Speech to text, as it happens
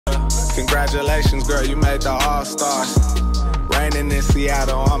Congratulations, girl, you made the All-Stars. Raining in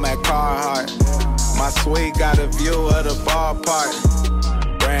Seattle, I'm at Carhartt. My suite got a view of the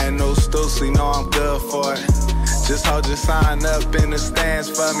ballpark. Brand new Stussy, know I'm good for it. Just hold your sign up in the stands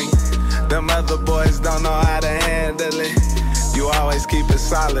for me. Them other boys don't know how to handle it. You always keep it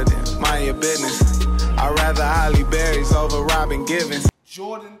solid and mind your business. I'd rather Holly Berry's over Robin Givens.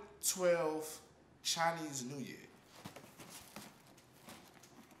 Jordan 12 Chinese New Year.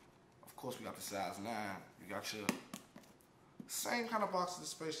 Of course, we got the size 9. You got your same kind of box as the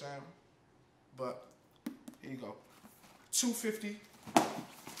Space Jam, but here you go. $250.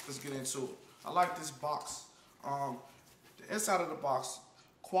 Let's get into it. I like this box. The inside of the box,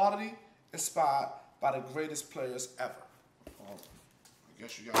 quality inspired by the greatest players ever. I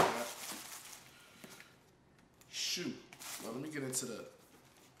guess you got that. Shoot. Well, let me get into the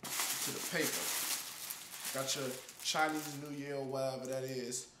paper. Got your Chinese New Year or whatever that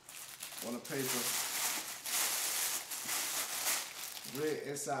is on the paper. Red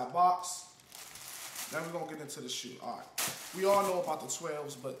inside box. Now we're gonna get into the shoe. All right. We all know about the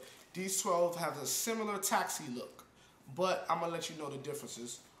 12s, but these 12 have a similar taxi look. But I'm gonna let you know the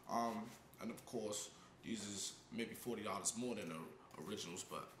differences. And of course, these is maybe $40 more than the originals.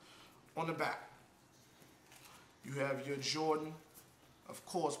 But on the back, you have your Jordan, of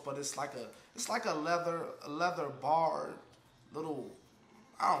course, but it's like a leather bar, little,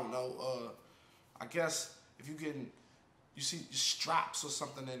 I don't know. I guess if you see straps or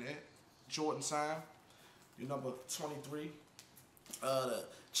something in it. Jordan sign, your number 23. The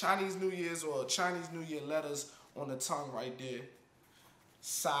Chinese New Year's or Chinese New Year letters on the tongue right there.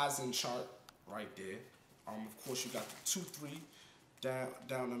 Sizing chart right there. Of course, you got the 2-3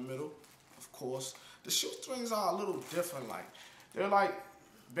 down the middle. Of course, the shoestrings are a little different. Like they're like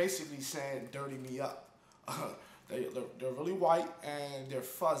basically saying "dirty me up." They're really white and they're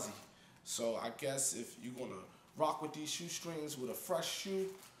fuzzy. So I guess if you're gonna rock with these shoestrings with a fresh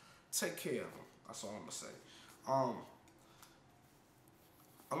shoe, take care of them. That's all I'm gonna say.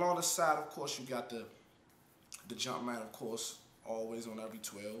 Along the side, of course, you got the Jumpman, of course, always on every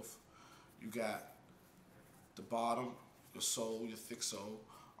 12. You got the bottom, your sole, your thick sole.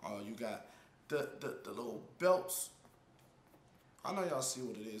 You got the little belts. I know y'all see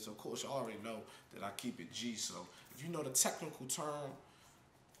what it is. Of course, you already know that I keep it G. So if you know the technical term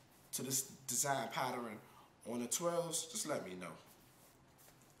to this design pattern on the 12s, just let me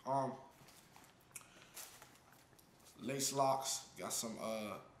know. Lace locks, got some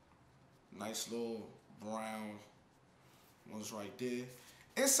nice little brown ones right there.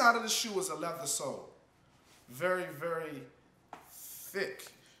 Inside of the shoe is a leather sole. Very, very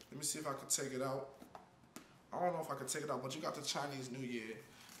thick. Let me see if I can take it out. I don't know if I can take it out, but you got the Chinese New Year.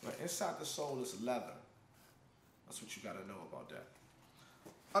 But inside the sole is leather. That's what you gotta know about that.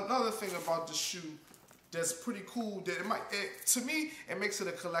 Another thing about the shoe that's pretty cool, that to me, it makes it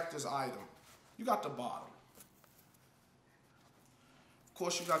a collector's item. You got the bottom. Of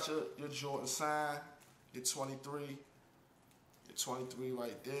course, you got your Jordan sign, your 23. Your 23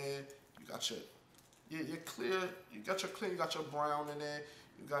 right there. You got your clear, you got your brown in there.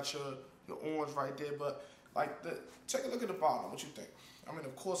 You got your orange right there. But like take a look at the bottom. What you think? I mean,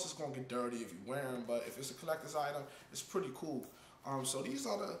 of course, it's gonna get dirty if you wear them, but if it's a collector's item, it's pretty cool. So these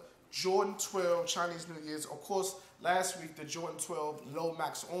are the Jordan 12 Chinese New Year's. Of course, last week the Jordan 12 Low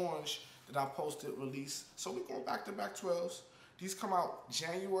Max Orange that I posted released. So we're going back-to-back 12s. These come out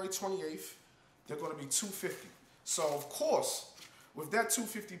January 28th. They're gonna be $250. So of course, with that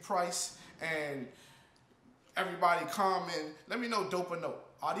 $250 price and everybody comment, let me know dope or no.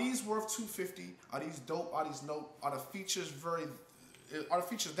 Are these worth $250? Are these dope? Are these no? Are the features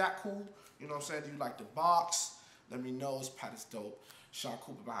that cool? You know what I'm saying? Do you like the box? Let me know. It's PATisDOPE. Sean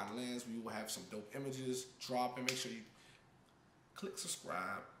Cooper behind the lens. We will have some dope images dropping. Make sure you click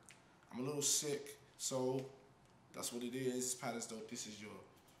subscribe. I'm a little sick, so that's what it is. It's PATisDOPE. This is your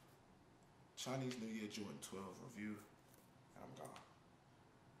Chinese New Year Jordan 12 review. And I'm gone.